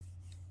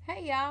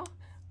Hey y'all,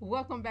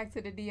 welcome back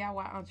to the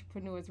DIY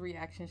Entrepreneurs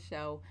Reaction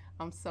Show.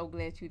 I'm so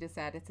glad you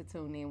decided to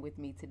tune in with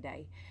me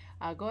today.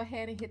 Go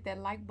ahead and hit that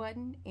like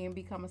button and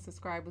become a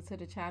subscriber to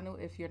the channel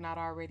if you're not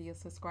already a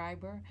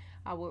subscriber.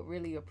 I would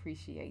really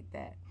appreciate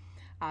that.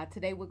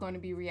 Today we're going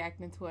to be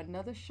reacting to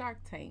another Shark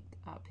Tank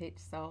pitch,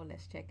 so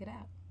let's check it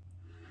out.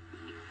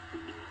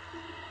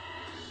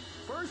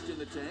 First in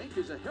the tank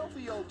is a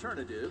healthy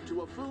alternative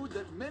to a food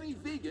that many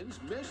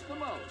vegans miss the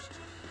most.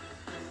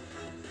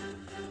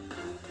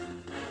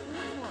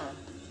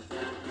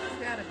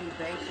 It's gotta be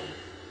bacon.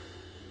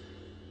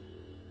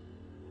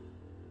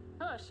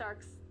 Hello,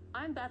 Sharks.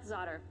 I'm Beth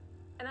Zotter.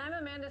 And I'm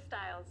Amanda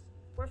Stiles.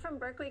 We're from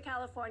Berkeley,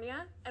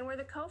 California, and we're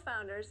the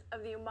co-founders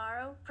of the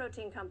Umaro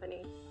Protein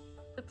Company.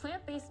 The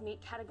plant-based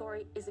meat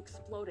category is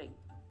exploding,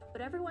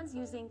 but everyone's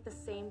using the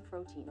same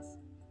proteins.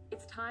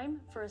 It's time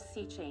for a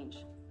sea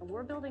change, and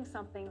we're building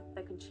something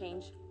that could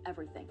change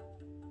everything.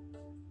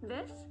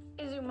 This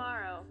is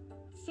Umaro,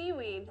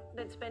 seaweed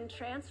that's been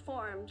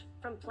transformed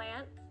from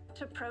plant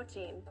to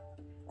protein.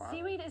 Wow.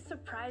 Seaweed is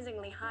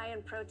surprisingly high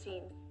in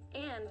protein,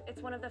 and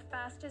it's one of the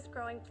fastest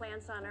growing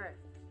plants on Earth.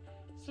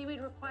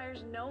 Seaweed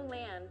requires no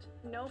land,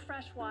 no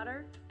fresh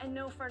water, and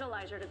no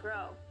fertilizer to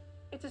grow.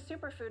 It's a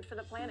superfood for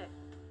the planet.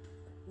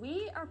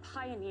 We are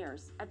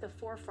pioneers at the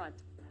forefront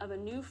of a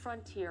new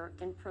frontier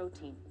in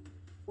protein.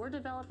 We're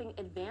developing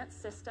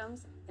advanced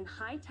systems in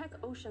high-tech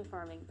ocean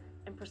farming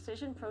and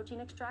precision protein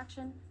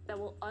extraction that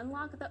will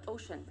unlock the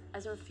ocean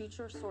as our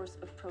future source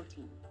of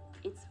protein.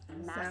 It's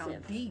massive.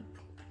 Sound deep.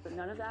 But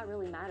none of that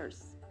really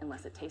matters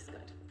unless it tastes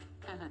good.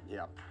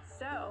 Yep.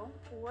 So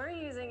we're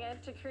using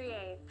it to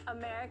create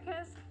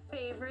America's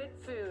favorite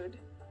food.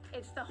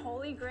 It's the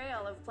holy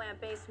grail of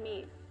plant-based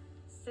meat.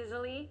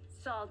 Sizzly,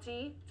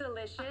 salty,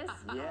 delicious.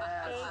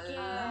 Yes. Bacon.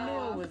 I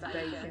knew it was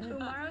bacon.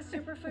 Umaro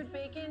Superfood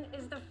Bacon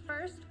is the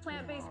first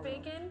plant-based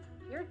bacon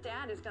your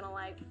dad is gonna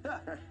like.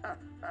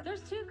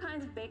 There's two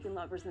kinds of bacon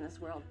lovers in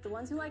this world. The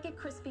ones who like it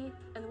crispy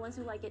and the ones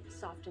who like it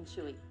soft and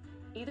chewy.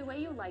 Either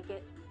way you like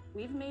it,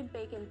 we've made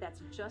bacon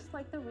that's just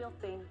like the real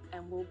thing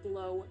and will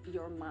blow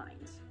your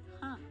mind.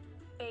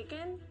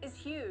 Bacon is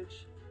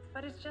huge,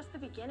 but it's just the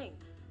beginning.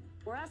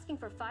 We're asking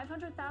for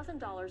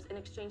 $500,000 in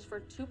exchange for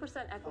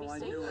 2% equity I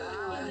stake knew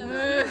it. in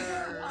the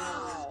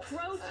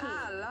protein.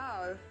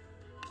 Hello.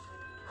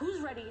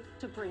 Who's ready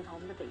to bring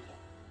home the bacon?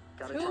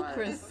 Gotta try it.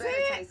 2%. This better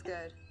taste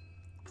good.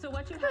 So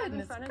what you have in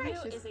Goodness front of you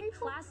gracious, is a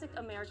people. classic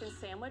American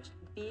sandwich,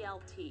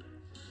 BLT.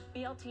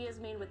 BLT is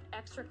made with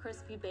extra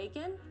crispy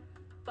bacon,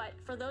 but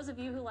for those of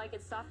you who like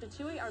it soft and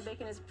chewy, our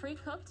bacon is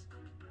pre-cooked.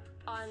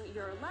 On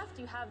your left,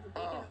 you have the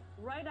bacon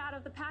right out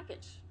of the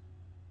package.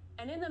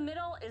 And in the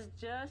middle is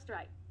just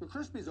right. The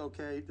crispy's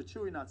okay, the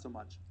chewy not so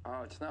much.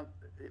 Oh, it's not.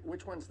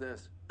 Which one's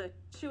this? The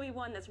chewy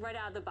one that's right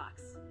out of the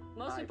box.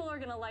 Most people are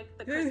gonna like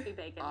the Hmm. crispy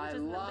bacon, I which is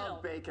in the middle.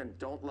 love bacon.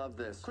 Don't love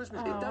this. Crispy.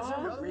 It The doesn't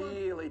other one?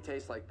 really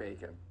taste like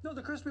bacon. No,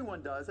 the crispy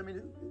one does. I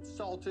mean, it's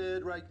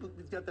salted, right?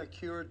 It's got that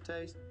cured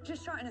taste.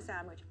 Just try it in a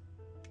sandwich.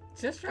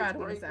 Just try it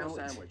on a Great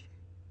sandwich.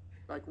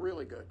 Like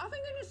really good. I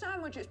think in a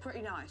sandwich it's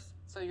pretty nice.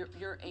 So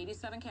you're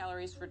 87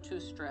 calories for 2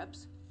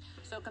 strips.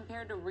 So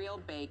compared to real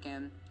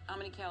bacon, how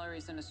many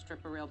calories in a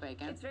strip of real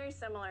bacon? It's very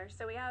similar.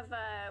 So we have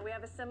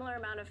a similar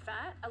amount of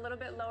fat, a little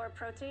bit lower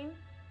protein.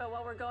 But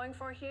what we're going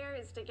for here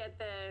is to get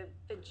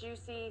the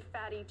juicy,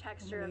 fatty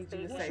texture I of need you to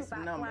bacon. say What's your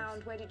some background?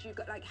 numbers. Where did you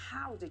go? Like,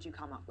 how did you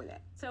come up with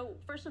it? So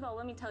first of all,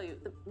 let me tell you,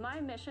 my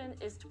mission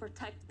is to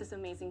protect this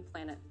amazing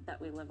planet that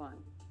we live on.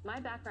 My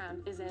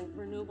background is in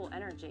renewable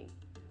energy.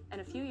 And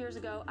a few years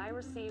ago, I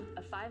received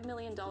a $5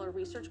 million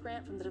research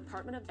grant from the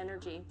Department of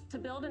Energy to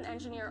build and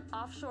engineer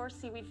offshore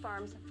seaweed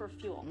farms for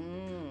fuel.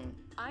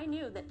 I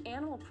knew that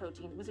animal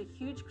protein was a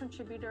huge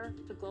contributor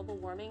to global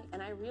warming,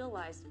 and I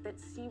realized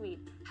that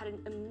seaweed had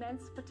an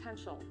immense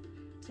potential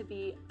to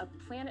be a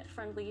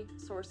planet-friendly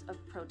source of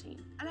protein.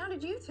 And how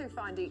did you two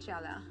find each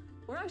other?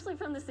 We're actually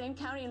from the same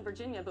county in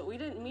Virginia, but we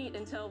didn't meet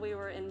until we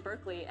were in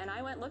Berkeley, and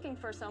I went looking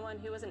for someone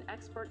who was an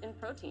expert in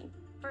protein.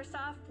 First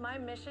off, my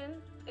mission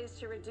is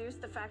to reduce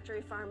the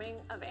factory farming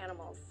of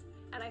animals.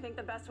 And I think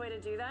the best way to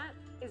do that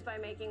is by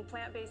making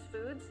plant-based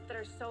foods that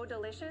are so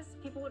delicious,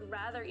 people would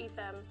rather eat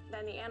them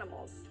than the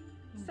animals.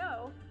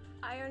 So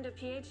I earned a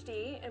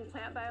PhD in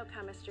plant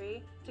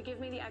biochemistry to give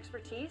me the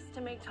expertise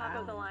to make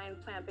top-of-the-line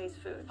plant-based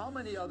food. How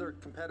many other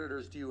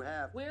competitors do you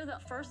have? We're the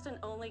first and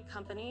only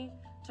company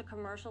to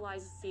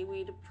commercialize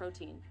seaweed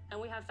protein,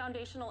 and we have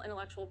foundational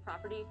intellectual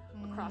property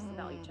across the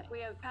value chain. We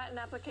have patent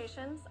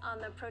applications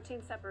on the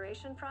protein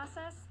separation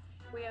process.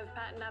 We have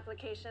patent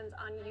applications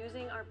on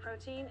using our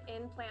protein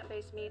in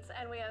plant-based meats,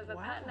 and we have a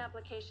patent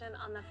application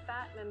on the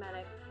fat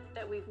mimetic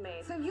that we've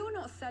made. So you're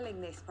not selling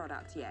this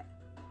product yet?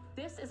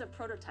 This is a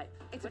prototype.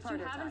 It's a what you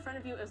have in prototype. front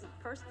of you is the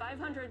first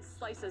 500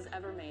 slices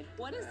ever made.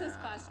 What does this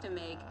cost to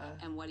make,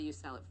 and what do you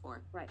sell it for?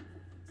 Right.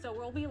 So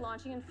we'll be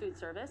launching in food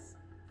service.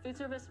 Food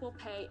service will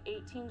pay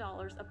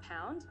 $18 a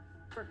pound.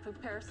 For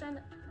comparison,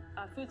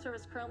 food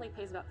service currently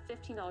pays about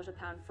 $15 a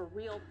pound for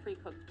real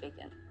pre-cooked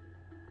bacon.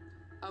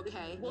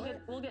 Okay.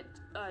 We'll get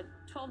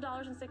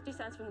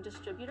 $12.60 from the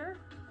distributor,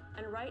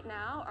 And right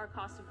now, our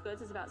cost of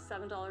goods is about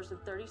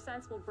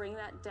 $7.30. We'll bring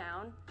that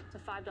down to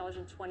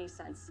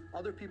 $5.20.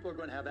 Other people are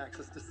going to have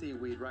access to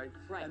seaweed, right?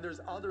 Right. And there's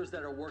others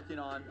that are working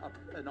on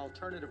an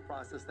alternative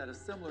process that is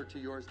similar to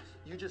yours.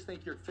 You just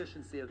think your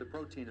efficiency of the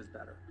protein is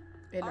better.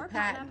 And Our the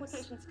patent patents.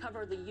 applications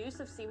cover the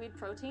use of seaweed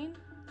protein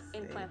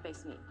in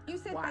plant-based meat. You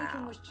said Wow.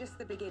 bacon was just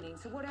the beginning,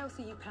 so what else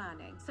are you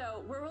planning?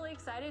 So we're really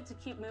excited to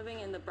keep moving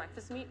in the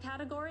breakfast meat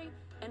category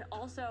and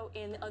also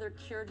in other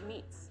cured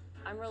meats.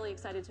 I'm really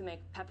excited to make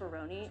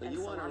pepperoni So and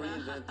you want to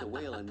salami. reinvent the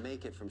wheel and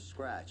make it from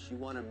scratch. You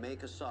want to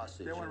make a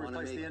sausage. They You want to want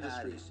to replace make the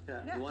industry.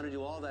 patties. Yeah. You want to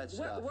do all that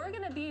We're, stuff. we're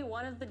going to be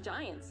one of the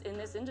giants in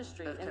this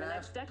industry in Can the I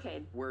next ask-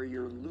 decade. Where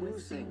you're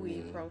losing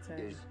seaweed me protein.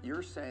 is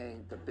you're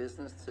saying the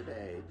business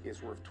today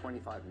is worth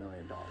 $25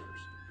 million.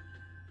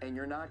 And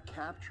you're not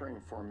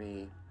capturing for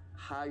me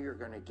how you're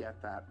going to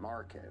get that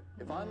market.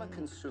 If I'm a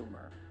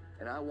consumer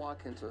and I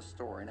walk into a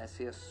store and I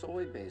see a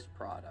soy-based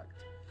product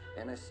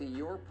and I see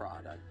your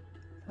product,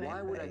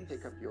 why would I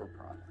Plant-based. pick up your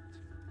product?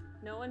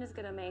 No one is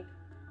going to make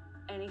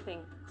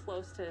anything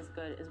close to as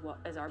good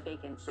as our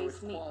bacon. So it's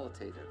based meat.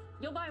 qualitative.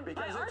 You'll buy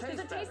Because it ours because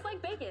tastes it tastes better.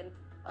 like bacon.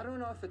 I don't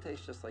know if it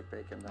tastes just like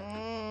bacon though.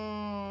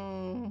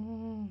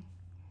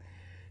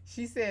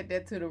 She said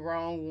that to the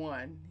wrong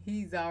one.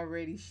 He's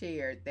already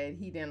shared that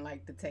he didn't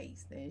like the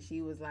taste. And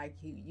she was like,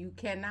 you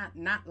cannot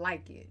not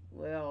like it.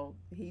 Well,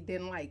 he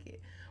didn't like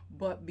it.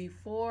 But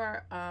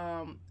before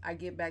I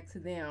get back to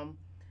them,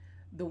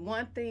 the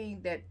one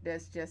thing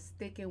that's just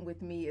sticking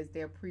with me is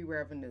their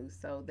pre-revenue.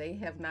 So they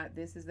have not,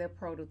 this is their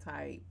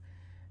prototype.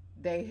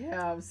 They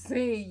have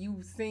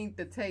you've seen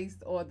the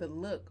taste or the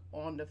look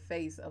on the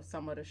face of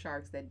some of the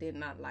sharks that did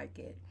not like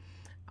it.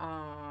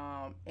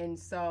 And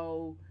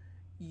so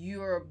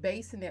you're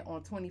basing it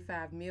on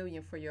 25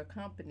 million for your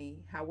company.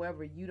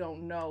 However, you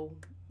don't know,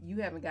 you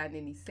haven't gotten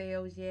any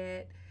sales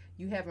yet.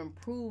 You haven't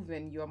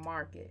proven your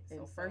market. And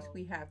first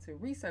we have to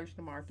research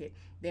the market,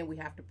 then we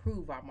have to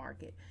prove our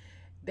market.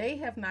 They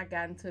have not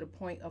gotten to the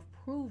point of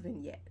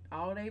proving yet.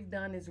 All they've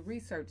done is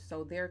research.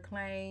 So their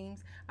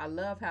claims, I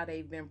love how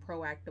they've been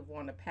proactive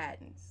on the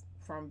patents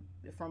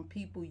from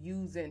people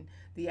using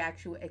the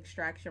actual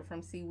extraction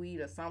from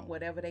seaweed or something,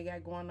 whatever they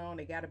got going on.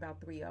 They got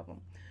about 3 of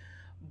them.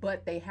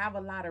 But they have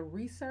a lot of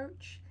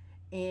research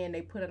and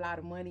they put a lot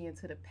of money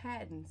into the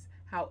patents.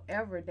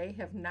 However, they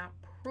have not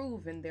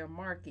proven their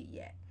market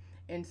yet.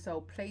 And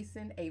so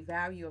placing a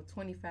value of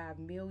 25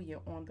 million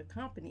on the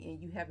company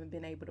and you haven't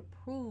been able to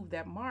prove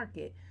that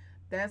market,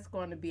 that's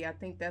going to be, I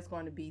think that's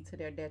going to be to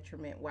their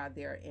detriment while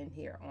they're in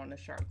here on the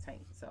Shark Tank.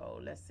 So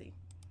let's see.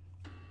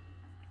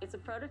 It's a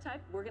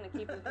prototype. We're going to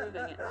keep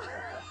improving it.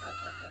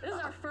 This is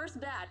our first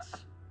batch.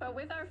 But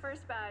with our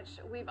first batch,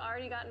 we've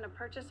already gotten a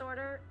purchase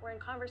order. We're in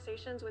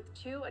conversations with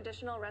 2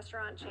 additional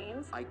restaurant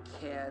chains. I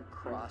can't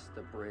cross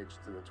the bridge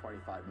to the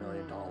 $25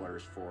 million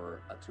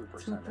for a 2%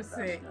 2%,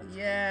 investment.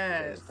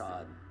 yes. Based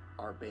on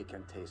our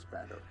bacon tastes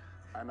better.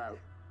 I'm out.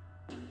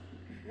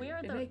 We are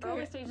at They the early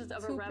get stages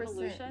of a 2%.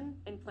 revolution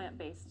in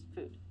plant-based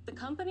food. The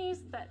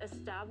companies that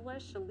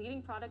establish the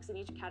leading products in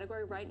each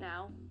category right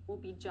now will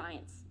be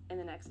giants in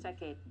the next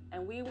decade,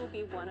 and we will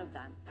be one of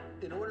them.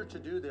 In order to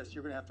do this,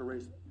 you're going to have to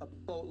raise a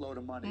boatload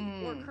of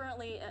money. We're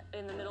currently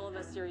in the middle of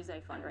a Series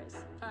A fundraise.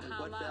 For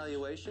how What much?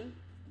 valuation?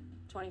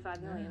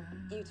 25 million.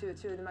 You two are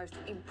 2 of the most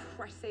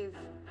impressive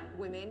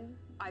women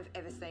I've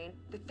ever seen.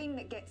 The thing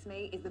that gets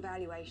me is the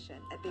valuation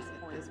at this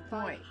point. This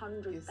point is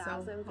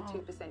 500,000 so for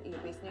 2% of your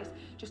business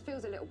just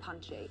feels a little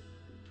punchy.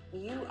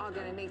 You are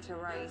going to need to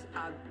raise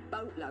a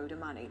boatload of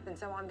money, and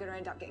so I'm going to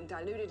end up getting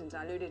diluted and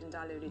diluted and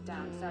diluted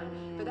down. So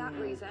for that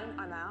reason,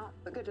 I'm out,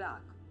 but good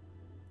luck.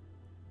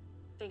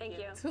 Thank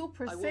you.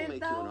 2% I will make you an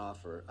though?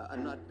 offer.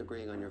 I'm not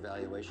agreeing on your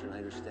valuation. I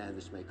understand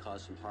this may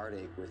cause some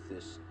heartache with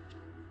this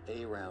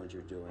A round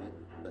you're doing,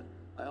 but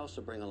I also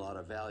bring a lot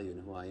of value in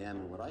who I am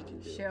and what I can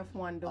do. Chef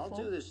Wonderful.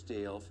 I'll do this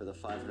deal for the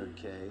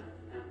 500K.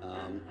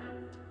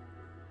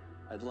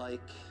 I'd like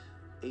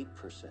 8%.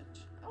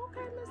 Okay,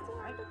 Mr.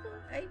 Wonderful.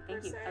 8%.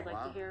 Thank you. I'd like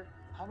Wow. to hear.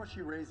 How much are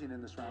you raising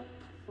in this round?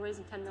 We're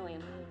raising 10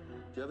 million. Do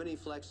you have any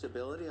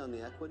flexibility on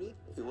the equity?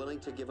 You willing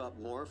to give up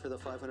more for the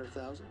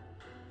 500,000?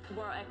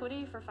 More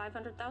equity for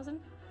 500,000?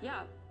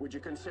 Yeah. Would you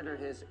consider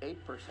his 8%?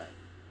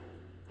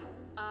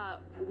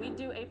 We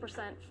do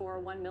 8% for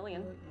 1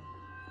 million.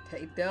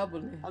 Take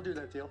doubling. I'll do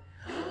that deal.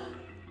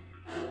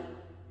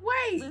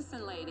 Wait.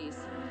 Listen, ladies.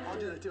 I'll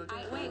do that deal.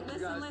 Wait, You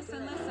listen, guys-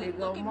 listen, Here listen.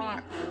 go Look at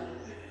Mark.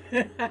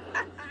 me.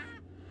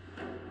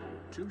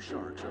 2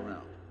 sharks are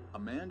out.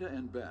 Amanda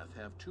and Beth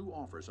have 2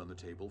 offers on the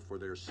table for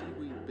their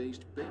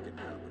seaweed-based bacon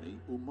company,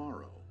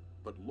 Umaro.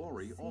 But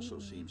Lori also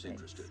seems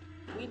interested.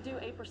 We do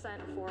 8%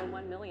 for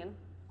 1 million.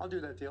 I'll do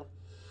that deal.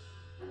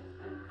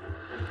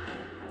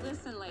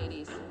 Listen,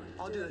 ladies.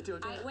 I'll do that deal.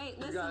 Wait,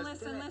 You listen,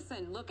 guys-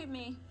 listen. Look at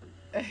me.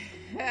 Come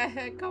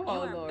You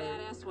on, are Lori.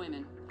 badass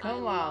women. Come I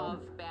on.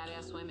 love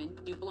badass women.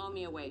 You blow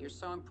me away. You're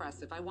so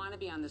impressive. I want to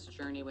be on this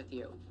journey with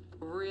you.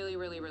 Really,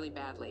 really, really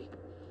badly.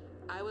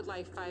 I would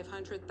like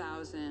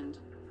 500,000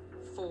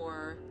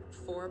 for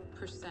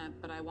 4%,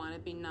 but I want to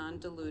be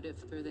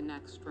non-dilutive through the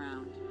next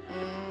round.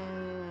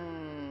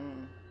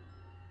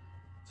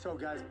 So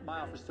guys,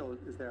 my offer still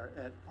is there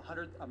at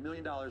 $1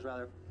 million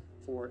rather,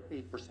 for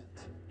 8%.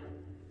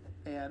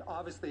 And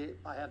obviously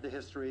I have the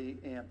history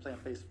in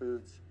plant-based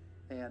foods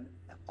and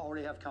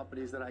already have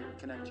companies that I can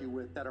connect you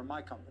with that are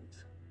my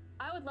companies.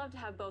 I would love to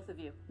have both of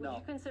you. Would No.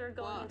 you consider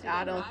going into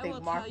I don't I think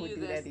will Mark tell would you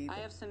do this, that either. I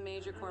have some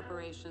major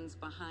corporations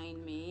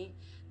behind me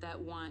that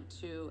want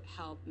to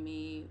help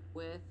me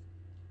with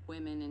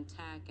women in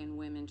tech and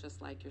women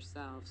just like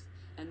yourselves.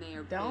 And they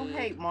are Don't big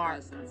hate Mark.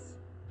 presence,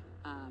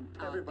 out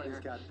Everybody's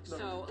there. got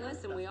So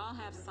listen, we all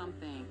have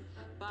something,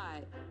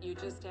 but you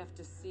just have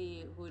to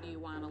see who do you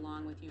want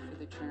along with you for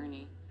the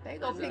journey. They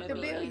gonna I'm pick gonna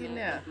the be in it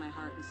billionaire. with my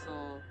heart and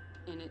soul,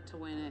 in it to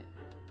win it.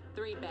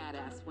 3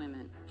 badass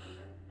women.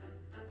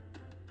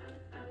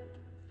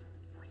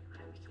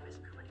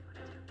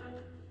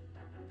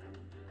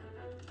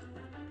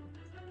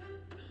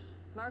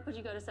 Mark, would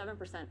you go to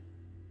 7%?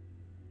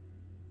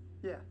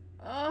 Yeah,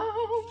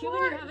 Oh, Cuban,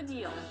 Mark. you have a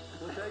deal.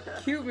 we'll take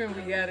that. Cuban,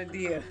 we got a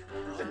deal.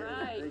 All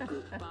right. Thank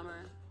you.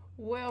 Bummer.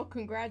 Well,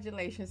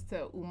 congratulations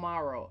to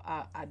Umaro.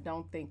 I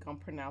don't think I'm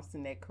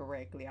pronouncing that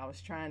correctly. I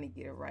was trying to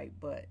get it right,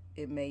 but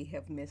it may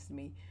have missed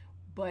me.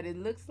 But it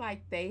looks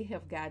like they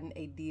have gotten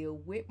a deal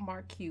with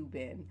Mark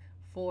Cuban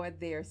for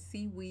their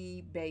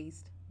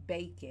seaweed-based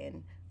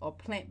bacon, or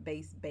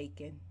plant-based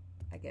bacon,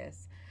 I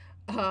guess,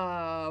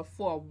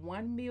 for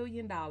 $1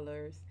 million.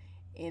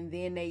 And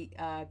then they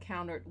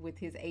countered with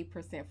his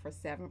 8% for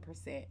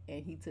 7%,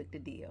 and he took the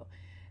deal.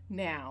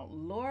 Now,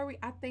 Lori,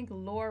 I think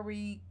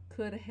Lori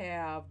could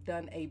have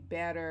done a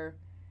better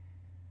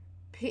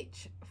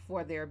pitch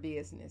for their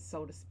business,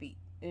 so to speak.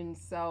 And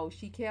so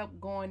she kept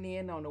going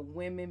in on the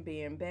women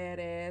being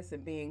badass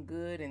and being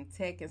good and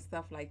tech and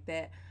stuff like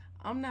that.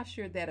 I'm not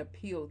sure that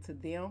appealed to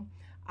them.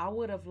 I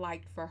would have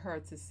liked for her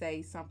to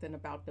say something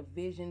about the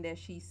vision that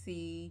she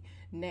see,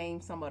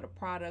 name some of the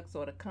products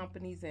or the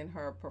companies in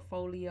her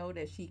portfolio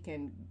that she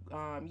can,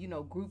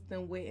 group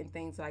them with and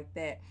things like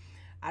that.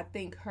 I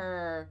think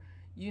her,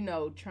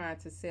 trying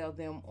to sell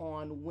them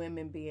on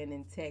women being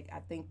in tech, I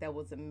think that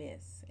was a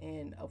miss.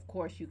 And of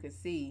course you can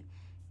see,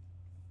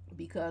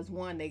 because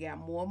one, they got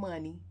more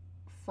money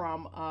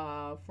from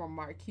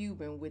Mark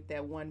Cuban with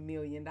that $1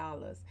 million,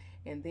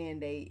 and then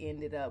they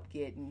ended up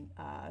getting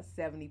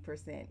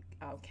 70%,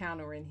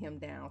 countering him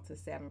down to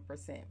 7%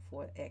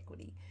 for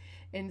equity.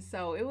 And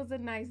so it was a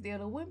nice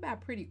deal. It went by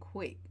pretty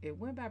quick.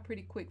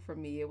 For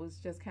me. It was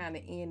just kind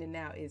of in and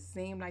out. It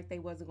seemed like they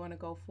wasn't going to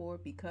go for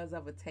it because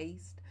of a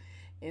taste,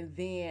 and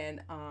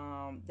then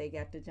they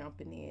got to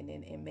jumping in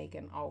and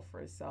making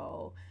offers.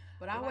 So,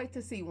 but I'll wait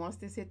to see once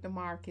this hit the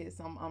markets.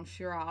 I'm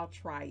sure I'll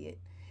try it,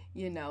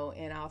 and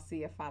I'll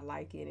see if I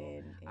like it.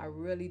 And I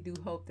really do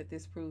hope that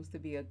this proves to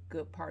be a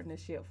good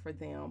partnership for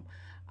them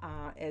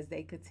as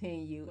they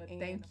continue. But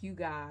thank you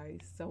guys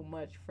so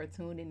much for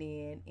tuning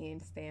in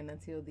and staying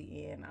until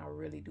the end. I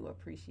really do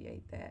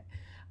appreciate that.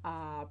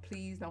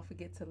 Please don't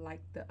forget to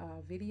like the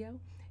video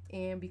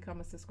and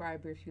become a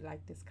subscriber if you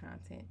like this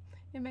content.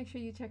 And make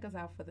sure you check us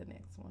out for the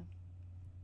next one.